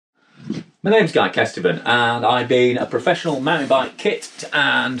My name's Guy Kesteven and I've been a professional mountain bike kit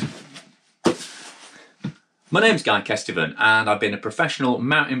and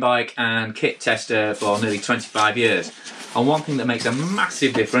kit tester for nearly 25 years. And one thing that makes a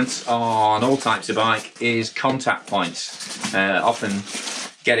massive difference on all types of bike is contact points. Often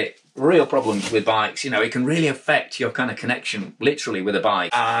get it real problems with bikes, you know, it can really affect your kind of connection literally with a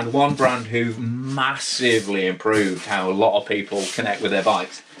bike. And one brand who massively improved how a lot of people connect with their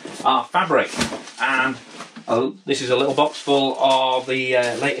bikes are Fabric, and this is a little box full of the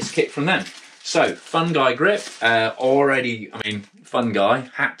latest kit from them. So, Fun Guy grip, Fun Guy,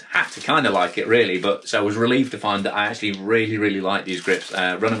 had to kind of like it really, but so I was relieved to find that I actually really like these grips,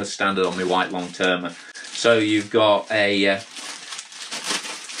 run them as standard on my white long termer. So you've got a,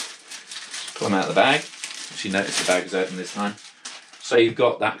 pull them out of the bag, actually notice the bag is open this time. So you've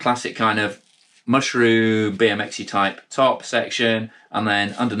got that classic kind of mushroom BMXy type top section, and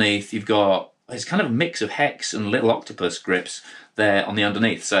then underneath you've got, it's kind of a mix of hex and little octopus grips there on the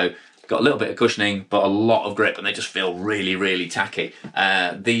underneath. So got a little bit of cushioning but a lot of grip, and they just feel really tacky.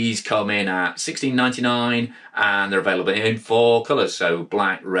 These come in at $16.99 and they're available in 4 colours, so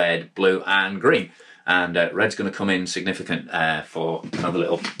black, red, blue and green. And red's going to come in significant for another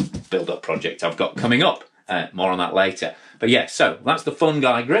little build-up project I've got coming up. More on that later. But yeah, so that's the Fun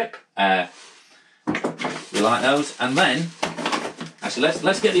Guy grip. We like those, and then actually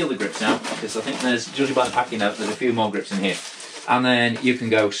let's get the other grips out, because I think there's, judging by the packing note, there's a few more grips in here. And then you can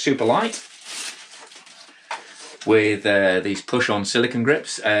go super light with these push-on silicone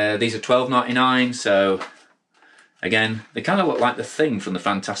grips. These are $12.99, so again they kind of look like the Thing from the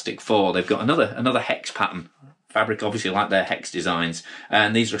Fantastic Four. They've got another hex pattern. Fabric obviously like their hex designs,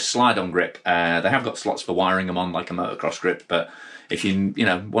 and these are a slide-on grip. They have got slots for wiring them on like a motocross grip, but if you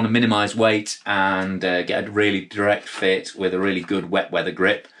want to minimise weight and get a really direct fit with a really good wet weather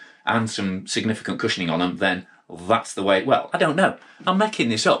grip and some significant cushioning on them, then that's the way. Well, I don't know, I'm making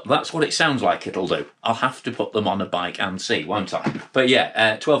this up. That's what it sounds like it'll do. I'll have to put them on a bike and see, won't I? But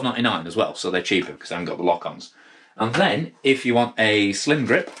yeah, $12.99 as well, so they're cheaper because I haven't got the lock-ons. And then if you want a slim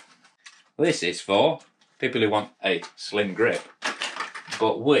grip, this is for people who want a slim grip,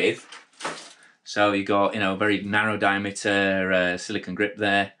 but with, so you got, a very narrow diameter silicone grip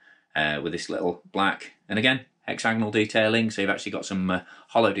there with this little black, and again, hexagonal detailing, so you've actually got some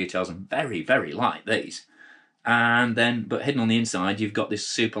hollow details, and very light these. And then, but hidden on the inside, you've got this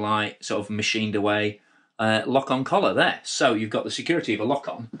super light, sort of machined away lock-on collar there. So you've got the security of a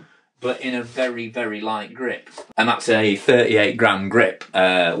lock-on, but in a very light grip. And that's a 38 gram grip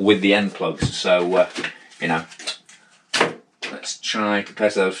with the end plugs. So, let's try compare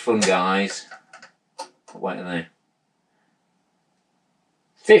to those Fun Guys. What weight are they?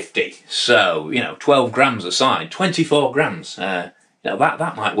 50. So, 12 grams a side, 24 grams. That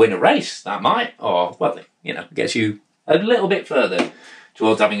might win a race, that might, or, well, gets you a little bit further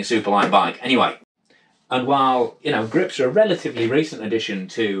towards having a super light bike. Anyway, and while, grips are a relatively recent addition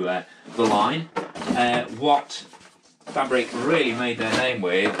to the line, what Fabric really made their name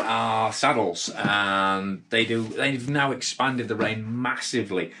with are saddles, and they've now expanded the range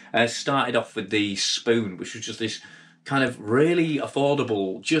massively. Started off with the Spoon, which was just this kind of really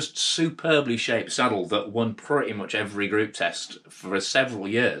affordable, just superbly shaped saddle that won pretty much every group test for several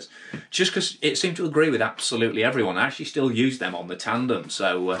years, just because it seemed to agree with absolutely everyone. I actually still use them on the Tandem,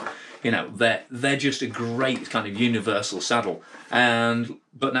 so they're just a great kind of universal saddle.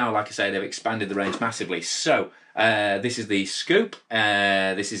 But now, like I say, they've expanded the range massively. So this is the Scoop.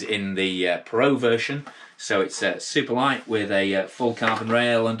 This is in the Pro version, so it's super light with a full carbon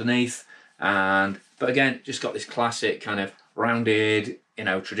rail underneath, but again, just got this classic kind of rounded,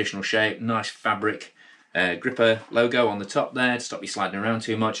 traditional shape, nice Fabric gripper logo on the top there to stop you sliding around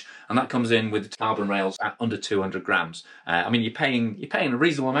too much, and that comes in with the carbon rails at under 200 grams. You're paying a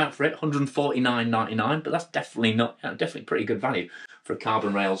reasonable amount for it, $149.99, but that's definitely pretty good value for a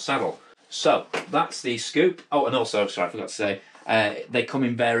carbon rail saddle. So that's the Scoop. Oh, and also, sorry, I forgot to say, they come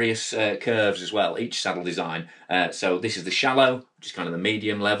in various curves as well, each saddle design. So this is the Shallow, which is kind of the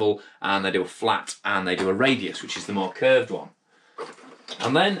medium level, and they do a flat, and they do a Radius, which is the more curved one.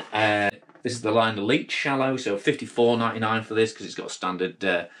 And then this is the Line Elite Shallow, so $54.99 for this, because it's got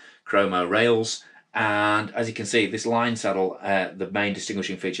standard chromo rails. And as you can see, this line saddle, the main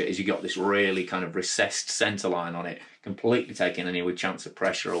distinguishing feature is you got this really kind of recessed centre line on it, completely taking any chance of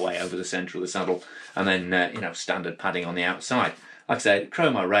pressure away over the centre of the saddle, and then standard padding on the outside. Like I say,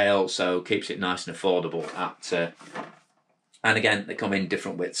 chromo rail, so keeps it nice and affordable at. And again, they come in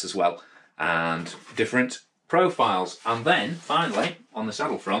different widths as well, and different profiles. And then finally, on the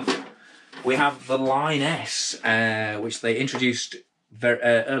saddle front, we have the Line S, which they introduced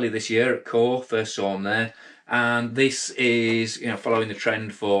early this year at Core, first saw them there. And this is, following the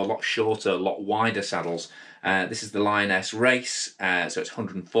trend for a lot shorter, a lot wider saddles. This is the Lioness Race, so it's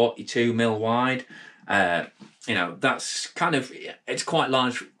 142mm wide. That's kind of, it's quite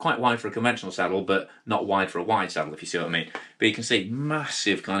large, quite wide for a conventional saddle, but not wide for a wide saddle, if you see what I mean. But you can see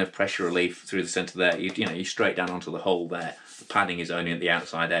massive kind of pressure relief through the centre there. You straight down onto the hole there. The padding is only at the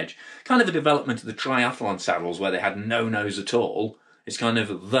outside edge. Kind of a development of the triathlon saddles where they had no nose at all. It's kind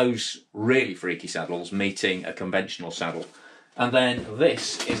of those really freaky saddles meeting a conventional saddle. And then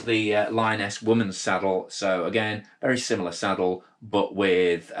this is the Lioness Woman's saddle. So again, very similar saddle, but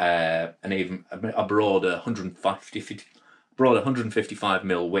with a broader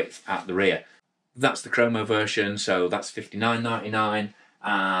 155mm width at the rear. That's the chromo version, so that's $59.99.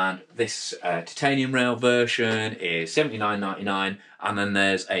 And this titanium rail version is $79.99. And then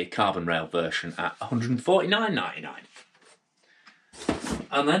there's a carbon rail version at $149.99.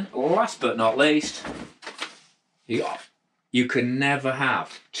 And then, last but not least, you can never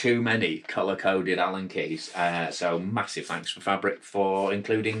have too many colour-coded Allen keys. So massive thanks for Fabric for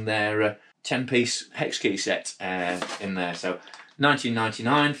including their 10-piece hex key set in there. So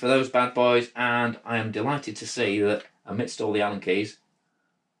 $19.99 for those bad boys. And I am delighted to see that amidst all the Allen keys,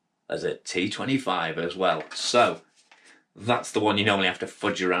 there's a T25 as well. So that's the one you normally have to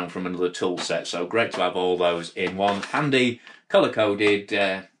fudge around from another tool set. So great to have all those in one handy colour-coded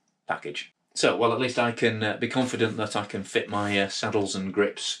package. So, well, at least I can be confident that I can fit my saddles and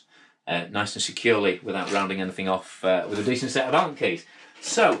grips nice and securely without rounding anything off with a decent set of Allen keys.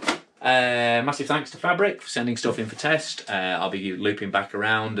 So, massive thanks to Fabric for sending stuff in for test. I'll be looping back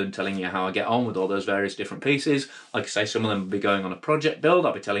around and telling you how I get on with all those various different pieces. Like I say, some of them will be going on a project build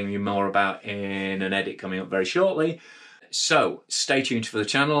I'll be telling you more about in an edit coming up very shortly. So, stay tuned for the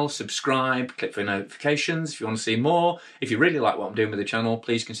channel, subscribe, click for notifications if you want to see more. If you really like what I'm doing with the channel,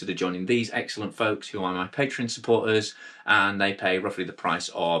 please consider joining these excellent folks who are my Patreon supporters, and they pay roughly the price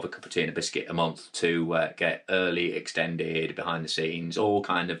of a cup of tea and a biscuit a month to get early, extended, behind the scenes, all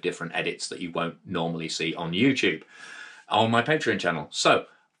kind of different edits that you won't normally see on YouTube on my Patreon channel. So,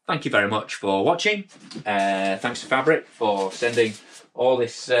 thank you very much for watching. Thanks to Fabric for sending all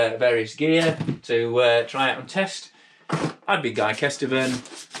this various gear to try out and test. I've been Guy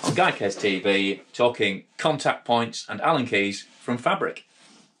Kesteven on Guy Kes TV, talking contact points and Allen keys from Fabric.